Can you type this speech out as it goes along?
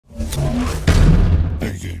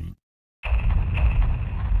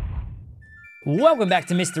Welcome back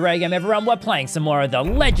to mr-agame, everyone. We're playing some more of The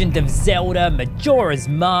Legend of Zelda Majora's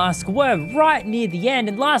Mask. We're right near the end,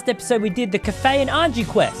 and last episode we did the Cafe and Anji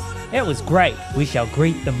quest. It was great. We shall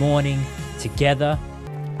greet the morning together.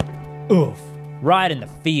 Oof. Right in the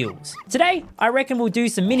fields. Today, I reckon we'll do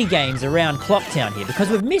some mini games around Clocktown here because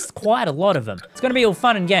we've missed quite a lot of them. It's gonna be all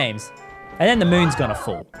fun and games. And then the moon's gonna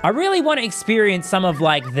fall. I really want to experience some of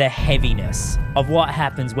like the heaviness of what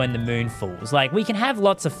happens when the moon falls. Like, we can have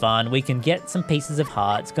lots of fun, we can get some pieces of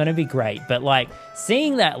heart, it's gonna be great. But like,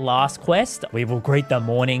 seeing that last quest, we will greet the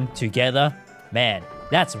morning together, man,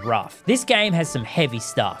 that's rough. This game has some heavy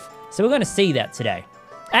stuff, so we're gonna see that today.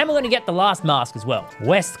 And we're gonna get the last mask as well.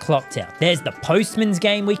 West Clocktown. There's the postman's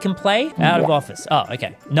game we can play. Out of office. Oh,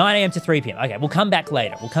 okay. 9 a.m. to 3 p.m. Okay, we'll come back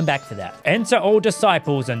later. We'll come back for that. Enter all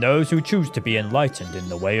disciples and those who choose to be enlightened in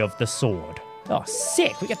the way of the sword. Oh,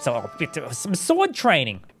 sick. We get some sword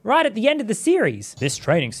training right at the end of the series. This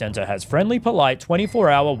training center has friendly, polite,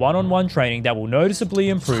 24-hour one-on-one training that will noticeably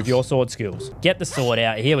improve your sword skills. Get the sword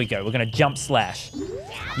out. Here we go. We're gonna jump slash.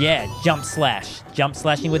 Yeah, jump slash. Jump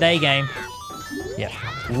slashing with A-game. Yeah,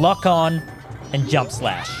 lock on and jump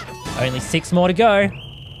slash. Only 6 more to go.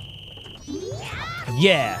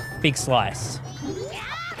 Yeah, big slice.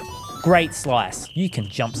 Great slice. You can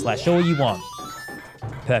jump slash all you want.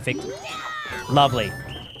 Perfect. Lovely.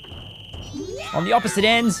 On the opposite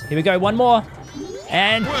ends, here we go, one more.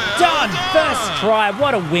 And done! First try,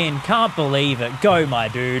 what a win. Can't believe it. Go, my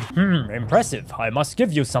dude. Impressive. I must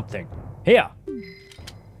give you something. Here.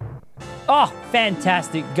 Oh,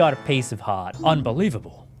 fantastic. Got a piece of heart.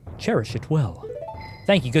 Unbelievable. Cherish it well.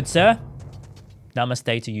 Thank you, good sir.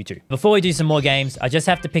 Namaste to you too. Before we do some more games, I just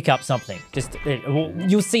have to pick up something.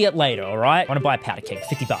 You'll see it later, all right? I want to buy a powder keg,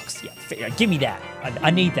 50 bucks. Yeah, give me that.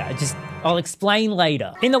 I need that. I'll explain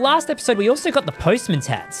later. In the last episode, we also got the postman's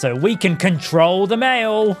hat, so we can control the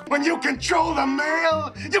mail. When you control the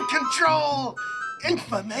mail, you control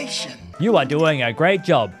information. You are doing a great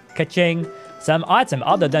job. Ka-ching. Some item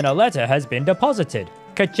other than a letter has been deposited.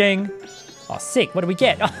 Ka-ching. Oh, sick. What do we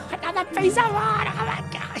get? Oh, another piece of art. Oh, my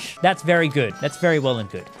gosh. That's very good. That's very well and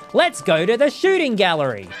good. Let's go to the shooting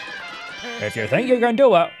gallery. If you think you can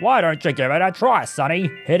do it, why don't you give it a try,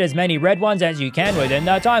 sonny? Hit as many red ones as you can within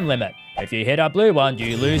the time limit. If you hit a blue one,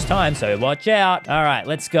 you lose time, so watch out. All right,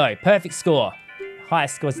 let's go. Perfect score.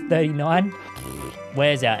 Highest score's 39.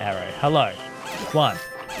 Where's our arrow? Hello. 1,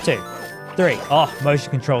 2, 3. Oh,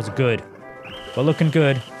 motion controls are good. We're looking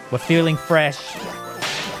good. We're feeling fresh.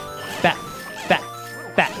 Back, back,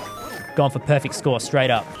 back. Going for perfect score straight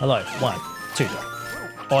up. Hello. 1, 2.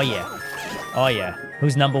 Oh, yeah. Oh, yeah.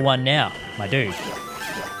 Who's number 1 now? My dude.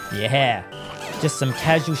 Yeah. Just some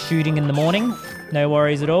casual shooting in the morning. No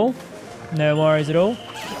worries at all. No worries at all.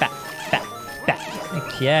 Back, back, back.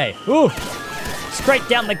 Okay. Ooh. Straight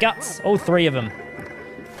down the guts. All 3 of them.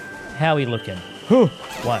 How are we looking? 1,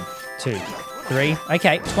 2, 3.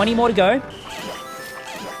 Okay. 20 more to go.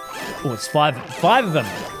 Oh, it's 5 of them.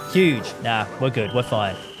 Huge. Nah, we're good. We're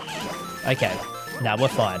fine. Okay. Nah, we're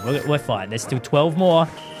fine. We're fine. There's still 12 more.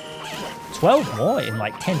 12 more in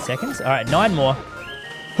like 10 seconds? All right, 9 more.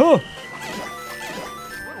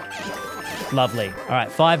 Lovely. All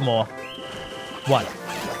right, 5 more. 1.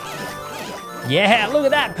 Yeah, look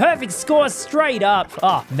at that. Perfect score straight up.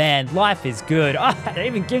 Oh, man, life is good. Oh, it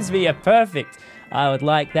even gives me a perfect. I would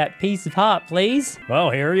like that piece of heart, please. Well,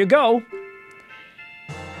 here you go.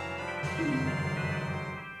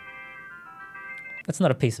 That's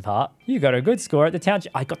not a piece of heart. You got a good score at the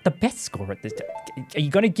township. I got the best score at the... Are you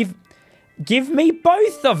going to give me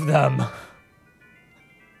both of them?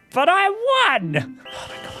 But I won! Oh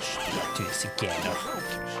my gosh, do this again.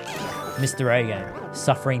 Oh. mr-agame,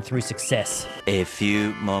 suffering through success. A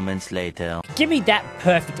few moments later. Give me that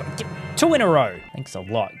perfect... 2 in a row. Thanks a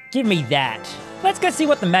lot. Give me that. Let's go see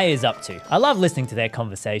what the mayor's up to. I love listening to their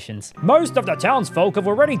conversations. Most of the townsfolk have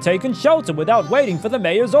already taken shelter without waiting for the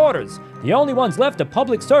mayor's orders. The only ones left are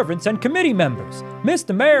public servants and committee members.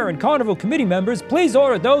 Mr. Mayor and Carnival committee members, please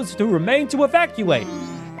order those who remain to evacuate.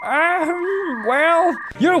 Well,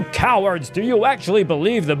 you cowards, do you actually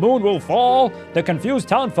believe the moon will fall? The confused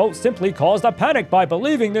townfolk simply caused a panic by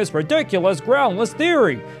believing this ridiculous, groundless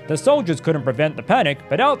theory. The soldiers couldn't prevent the panic,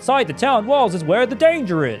 but outside the town walls is where the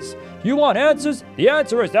danger is. You want answers? The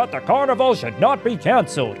answer is that the carnival should not be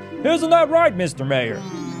cancelled. Isn't that right, Mr. Mayor?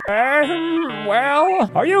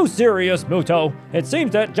 Well, are you serious, Muto? It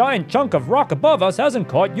seems that giant chunk of rock above us hasn't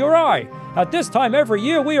caught your eye. At this time every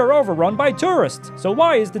year we are overrun by tourists, so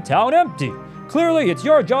why is the town empty? Clearly it's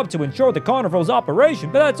your job to ensure the carnival's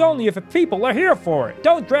operation, but that's only if people are here for it.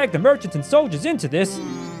 Don't drag the merchants and soldiers into this.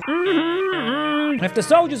 If the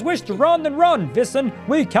soldiers wish to run, then run, Vissen.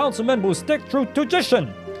 We councilmen will stick to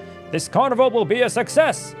tradition. This carnival will be a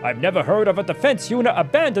success. I've never heard of a defense unit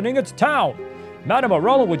abandoning its town. Madame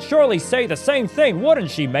Arola would surely say the same thing, wouldn't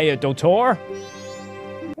she, Mayor Dotor?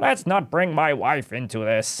 Let's not bring my wife into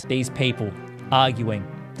this. These people arguing,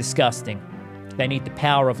 disgusting. They need the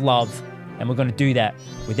power of love, and we're gonna do that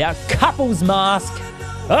without couples mask.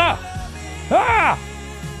 Ah! Ah!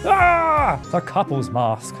 Ah! The couples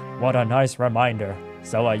mask. What a nice reminder.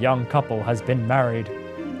 So a young couple has been married.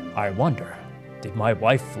 I wonder, did my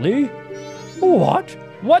wife flee? What?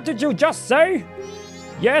 What did you just say?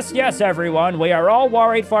 Yes, everyone, we are all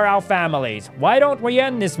worried for our families. Why don't we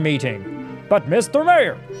end this meeting? But Mr.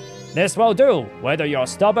 Mayor, this will do, whether you're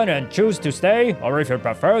stubborn and choose to stay, or if you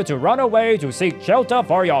prefer to run away to seek shelter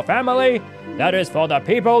for your family, that is for the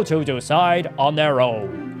people to decide on their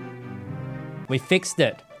own. We fixed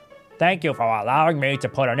it. Thank you for allowing me to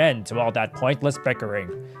put an end to all that pointless bickering.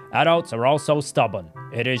 Adults are also stubborn.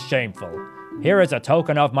 It is shameful. Here is a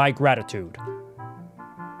token of my gratitude.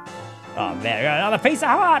 Oh man, another piece of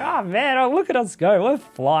heart! Oh man, look at us go, we're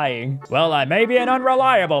flying. Well, I may be an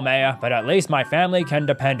unreliable mayor, but at least my family can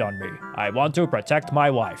depend on me. I want to protect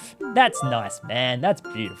my wife. That's nice, man, that's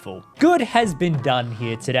beautiful. Good has been done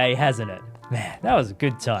here today, hasn't it? Man, that was a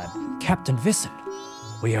good time. Captain Vissen,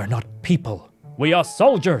 we are not people. We are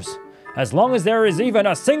soldiers. As long as there is even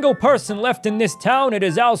a single person left in this town, it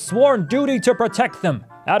is our sworn duty to protect them,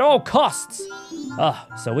 at all costs.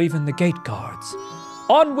 So even the gate guards.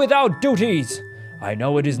 On with our duties! I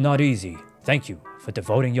know it is not easy. Thank you for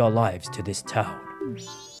devoting your lives to this town.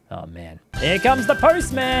 Oh man. Here comes the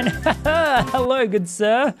postman! Hello, good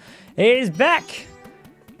sir. He's back!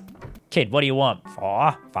 Kid, what do you want?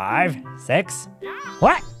 4, 5, 6?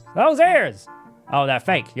 What? Those ears! Oh, they're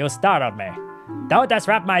fake. You startled me. Don't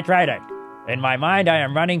disrupt my trading. In my mind, I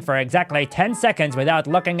am running for exactly 10 seconds without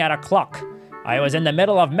looking at a clock. I was in the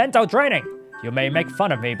middle of mental training. You may make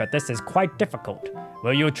fun of me, but this is quite difficult.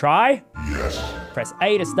 Will you try? Yes. Press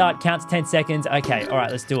A to start, counts 10 seconds. Okay, all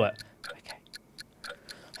right, let's do it.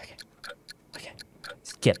 Okay.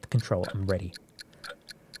 Let's get the control, I'm ready.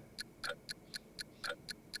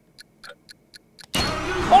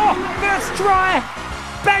 Oh, first try!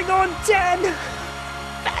 Bang on 10!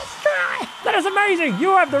 First try! That is amazing!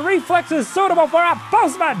 You have the reflexes suitable for a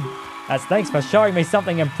postman! As thanks for showing me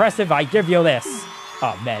something impressive, I give you this.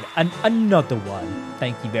 Oh man, another one.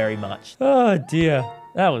 Thank you very much. Oh dear,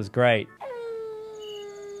 that was great.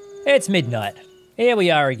 It's midnight. Here we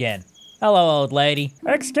are again. Hello, old lady.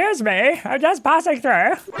 Excuse me, I'm just passing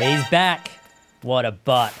through. He's back. What a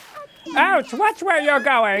butt. Ouch, watch where you're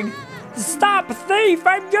going. Stop, thief,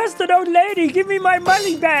 I'm just an old lady. Give me my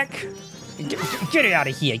money back. Get out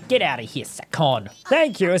of here, Sakon.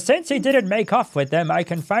 Thank you, since he didn't make off with them, I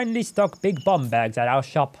can finally stock big bomb bags at our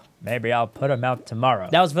shop. Maybe I'll put them out tomorrow.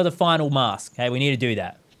 That was for the final mask. Hey, we need to do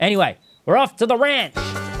that. Anyway, we're off to the ranch.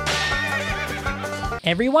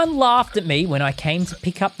 Everyone laughed at me when I came to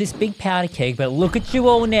pick up this big powder keg, but look at you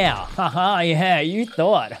all now. Haha, yeah, you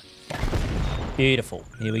thought. Beautiful.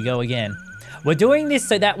 Here we go again. We're doing this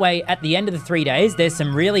so that way at the end of the 3 days, there's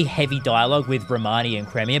some really heavy dialogue with Romani and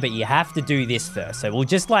Cremia, but you have to do this first. So we'll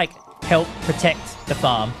just like help protect the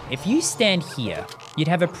farm. If you stand here, you'd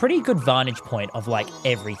have a pretty good vantage point of like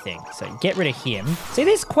everything. So get rid of him. See,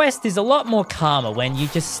 this quest is a lot more calmer when you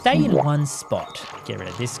just stay in one spot. Get rid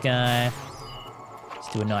of this guy.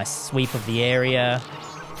 Let's do a nice sweep of the area.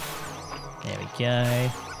 There we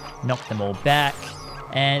go. Knock them all back.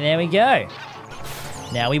 And there we go.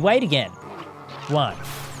 Now we wait again. 1,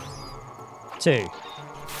 2,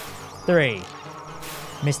 3.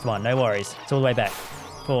 Missed one, no worries. It's all the way back.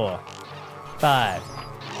 4, 5,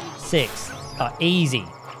 6. Oh, easy.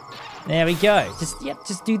 There we go.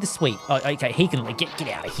 Just do the sweep. Oh, okay, he can get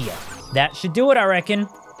out of here. That should do it, I reckon.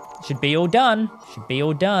 Should be all done. Should be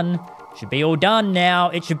all done. Should be all done now.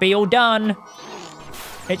 It should be all done.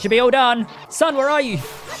 It should be all done. Sun, where are you?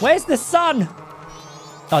 Where's the sun?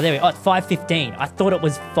 Oh, there we go. Oh, it's 5:15. I thought it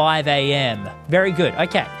was 5 a.m. Very good.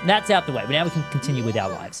 Okay, that's out the way. But now we can continue with our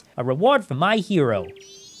lives. A reward for my hero.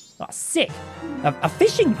 Oh, sick. A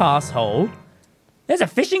fishing pass hole? There's a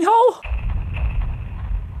fishing hole?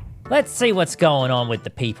 Let's see what's going on with the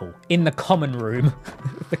people in the common room.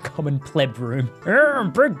 The common pleb room.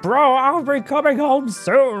 Big bro, I'll be coming home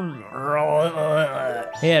soon.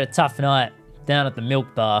 He had a tough night down at the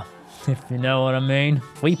milk bar, if you know what I mean.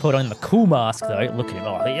 If we put on the cool mask though, look at him.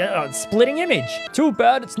 Oh, yeah, splitting image. Too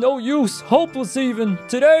bad it's no use. Hopeless even.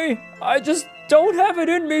 Today, I just don't have it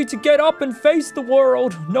in me to get up and face the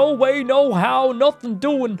world. No way, no how, nothing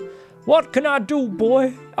doing. What can I do,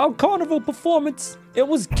 boy? our carnival performance, it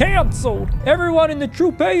was cancelled. Everyone in the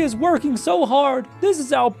troupe is working so hard. This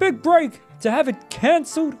is our big break. To have it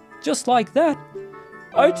cancelled just like that,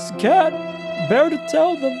 I just can't bear to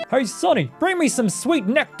tell them. Hey, Sonny, bring me some sweet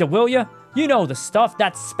nectar, will ya? You know the stuff,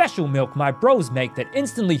 that special milk my bros make that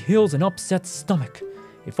instantly heals an upset stomach.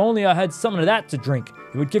 If only I had some of that to drink,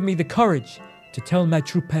 it would give me the courage to tell my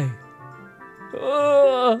troupe.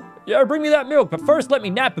 Yeah, bring me that milk, but first let me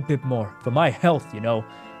nap a bit more, for my health, you know.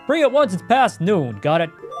 Bring it once it's past noon, got it?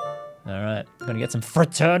 Alright, gonna get some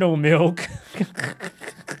fraternal milk.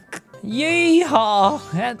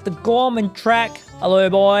 Yeehaw, at the Gorman track. Hello,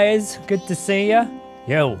 boys, good to see ya.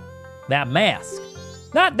 Yo, that mask.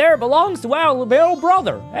 That there belongs to our little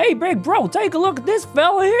brother. Hey, big bro, take a look at this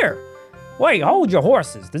fella here. Wait, hold your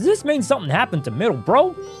horses. Does this mean something happened to middle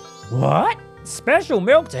bro? What? Special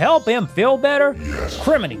milk to help him feel better? Yes.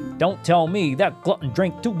 Criminy, don't tell me that glutton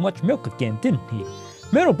drank too much milk again, didn't he?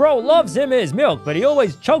 Middle bro loves him his milk, but he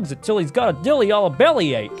always chugs it till he's got a dilly all a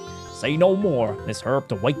bellyache. Say no more. This herb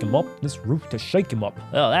to wake him up, this root to shake him up.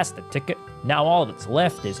 Oh, that's the ticket. Now all that's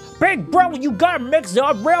left is, big bro, you gotta mix it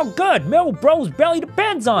up real good. Middle bro's belly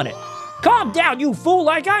depends on it. Calm down, you fool,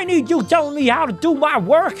 like I need you telling me how to do my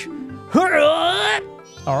work.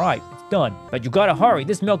 All right, it's done, but you gotta hurry.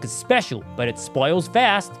 This milk is special, but it spoils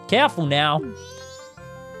fast. Careful now.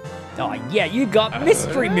 Oh yeah, you got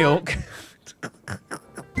mystery milk.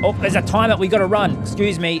 Oh, there's a time that we gotta run.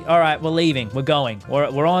 Excuse me. All right, we're leaving. We're going.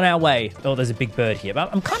 We're on our way. Oh, there's a big bird here.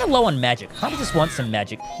 But I'm kind of low on magic. I just want some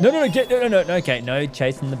magic. No. Okay, no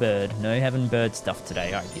chasing the bird. No having bird stuff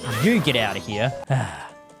today. All right, you get out of here.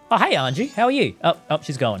 Oh, hey, Angie. How are you? Oh,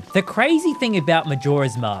 she's gone. The crazy thing about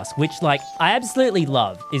Majora's Mask, which, like, I absolutely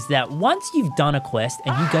love, is that once you've done a quest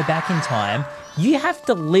and you go back in time, you have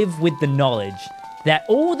to live with the knowledge that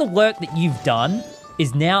all the work that you've done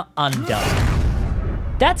is now undone.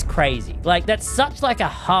 That's crazy. Like, that's such like a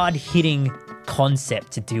hard-hitting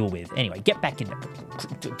concept to deal with. Anyway, get back in there.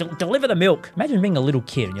 Deliver the milk. Imagine being a little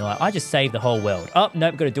kid and you're like, I just saved the whole world. Oh,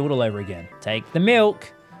 nope, gotta do it all over again. Take the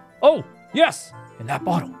milk. Oh, yes, in that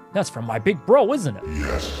bottle. That's from my big bro, isn't it?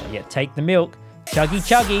 Yes. Yeah, take the milk. Chuggy,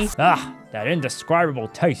 chuggy. Ah, that indescribable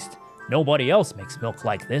taste. Nobody else makes milk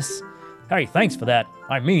like this. Hey, thanks for that.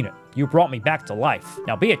 I mean it. You brought me back to life.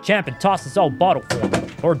 Now be a champ and toss this old bottle for me.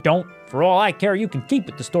 Or don't. For all I care, you can keep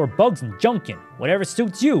it to store bugs and junk in. Whatever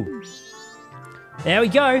suits you. There we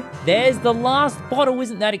go. There's the last bottle.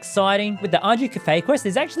 Isn't that exciting? With the Anju Cafe quest,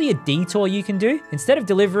 there's actually a detour you can do. Instead of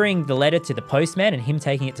delivering the letter to the postman and him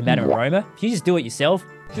taking it to Madame Aroma, if you just do it yourself,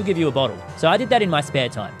 she'll give you a bottle. So I did that in my spare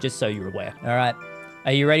time, just so you're aware. All right.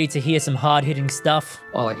 Are you ready to hear some hard-hitting stuff?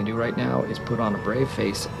 All I can do right now is put on a brave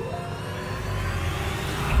face.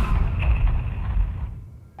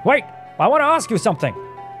 Wait, I want to ask you something.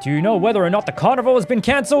 Do you know whether or not the carnival has been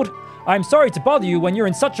cancelled? I'm sorry to bother you when you're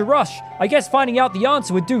in such a rush. I guess finding out the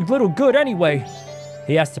answer would do little good anyway.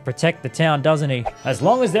 He has to protect the town, doesn't he? As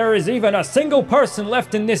long as there is even a single person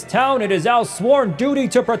left in this town, it is our sworn duty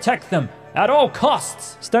to protect them. At all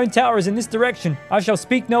costs. Stone Tower is in this direction. I shall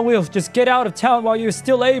speak no ill. Just get out of town while you're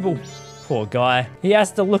still able. Poor guy. He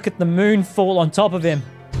has to look at the moon fall on top of him.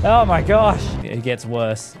 Oh my gosh. It gets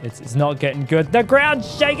worse. It's not getting good. The ground's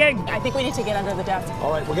shaking. I think we need to get under the desk. All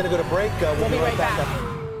right, we're gonna go to break. We'll be right back.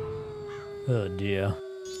 Oh dear.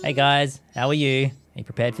 Hey guys, how are you? Are you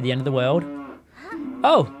prepared for the end of the world?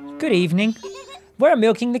 Oh, good evening. We're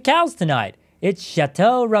milking the cows tonight. It's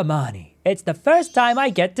Chateau Romani. It's the first time I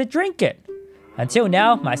get to drink it. Until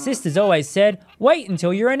now, my sister's always said, wait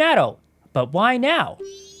until you're an adult. But why now?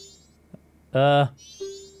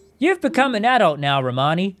 You've become an adult now,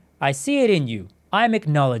 Romani. I see it in you. I'm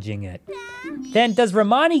acknowledging it. Then does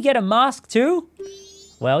Romani get a mask too?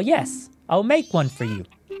 Well, yes. I'll make one for you.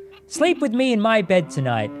 Sleep with me in my bed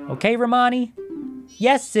tonight, okay, Romani?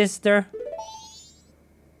 Yes, sister.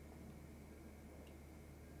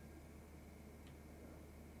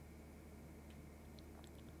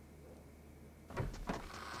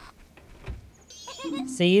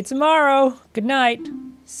 See you tomorrow. Good night.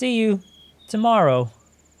 See you tomorrow.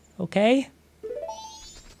 Okay?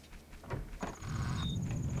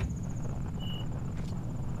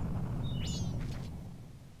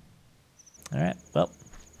 All right, well.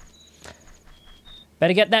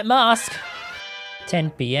 Better get that mask.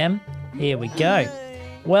 10 p.m. Here we go.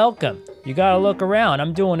 Welcome. You gotta look around.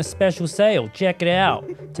 I'm doing a special sale. Check it out.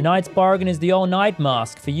 Tonight's bargain is the all-night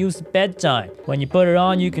mask for use at bedtime. When you put it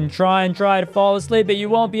on, you can try to fall asleep, but you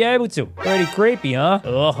won't be able to. Pretty creepy, huh?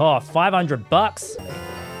 Oh, 500 bucks.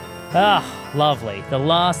 Ah, lovely. The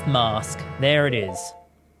last mask. There it is.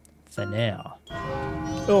 For now.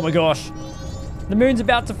 Oh my gosh. The moon's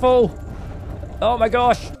about to fall. Oh my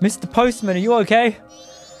gosh. Mr. Postman, are you okay?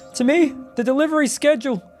 To me, the delivery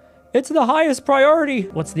schedule, it's the highest priority.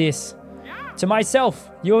 What's this? To myself,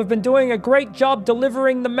 you have been doing a great job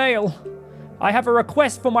delivering the mail. I have a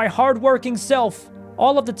request for my hard-working self.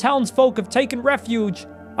 All of the townsfolk have taken refuge.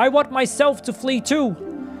 I want myself to flee too.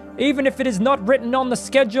 Even if it is not written on the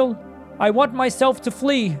schedule, I want myself to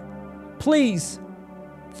flee. Please.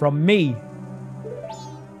 From me.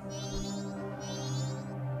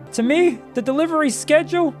 To me, the delivery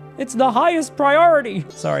schedule, it's the highest priority.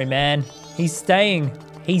 Sorry, man. He's staying.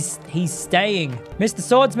 He's staying. Mr.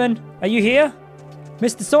 Swordsman, are you here?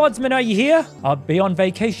 Mr. Swordsman, are you here? I'll be on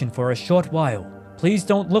vacation for a short while. Please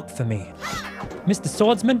don't look for me. Mr.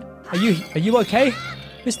 Swordsman, are you okay?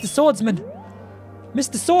 Mr. Swordsman.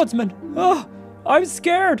 Mr. Swordsman. Oh, I'm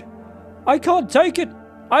scared. I can't take it.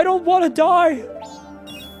 I don't want to die.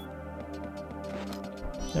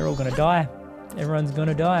 They're all gonna die. Everyone's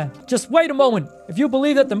gonna die. Just wait a moment. If you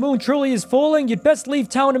believe that the moon truly is falling, you'd best leave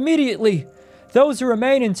town immediately. Those who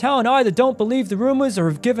remain in town either don't believe the rumors or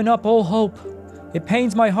have given up all hope. It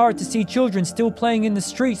pains my heart to see children still playing in the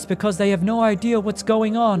streets because they have no idea what's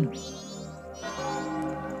going on.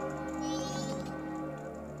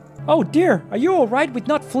 Oh dear, are you alright with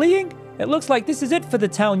not fleeing? It looks like this is it for the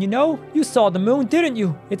town, you know? You saw the moon, didn't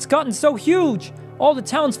you? It's gotten so huge. All the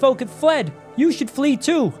townsfolk have fled. You should flee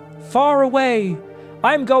too. Far away.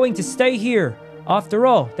 I'm going to stay here. After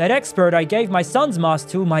all, that expert I gave my son's mask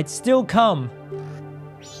to might still come.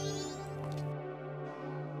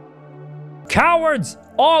 Cowards!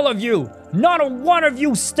 All of you! Not a one of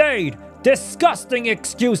you stayed! Disgusting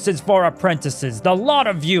excuses for apprentices, the lot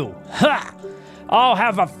of you! Ha! I'll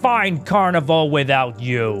have a fine carnival without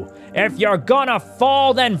you. If you're gonna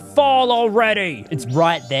fall, then fall already! It's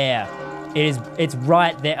right there. It's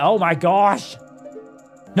right there. Oh my gosh!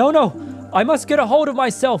 No, I must get a hold of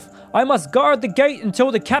myself. I must guard the gate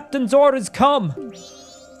until the captain's orders come.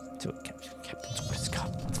 Until the captain's orders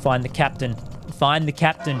come. Let's find the captain. Find the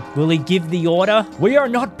captain. Will he give the order? We are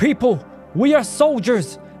not people. We are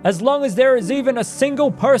soldiers. As long as there is even a single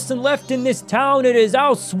person left in this town, it is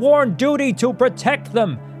our sworn duty to protect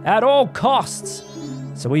them at all costs.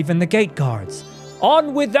 So even the gate guards,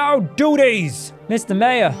 on with our duties. Mr.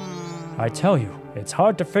 Mayor, I tell you, it's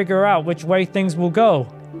hard to figure out which way things will go.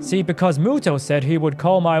 See, because Muto said he would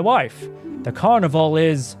call my wife, the carnival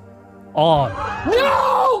is on.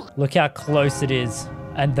 No! Look how close it is.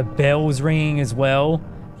 And the bell's ringing as well.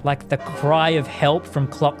 Like the cry of help from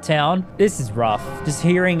Clocktown. This is rough. Just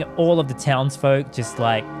hearing all of the townsfolk just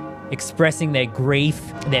like expressing their grief,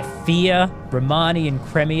 their fear. Romani and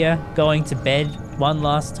Cremia going to bed one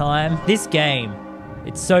last time. This game,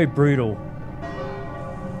 it's so brutal.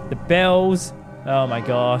 The bells. Oh my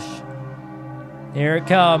gosh. Here it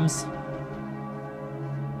comes.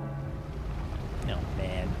 Oh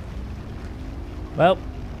man. Well,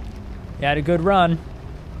 you had a good run.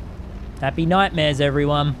 Happy nightmares,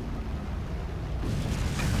 everyone.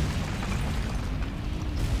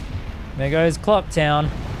 There goes Clocktown.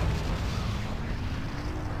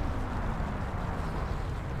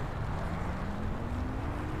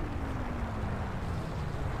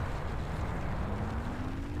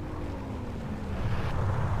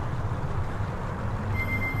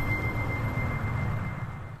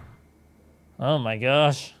 Oh my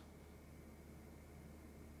gosh.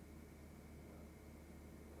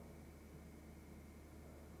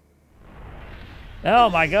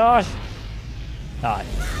 Oh my gosh. Oh,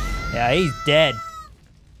 yeah, he's dead.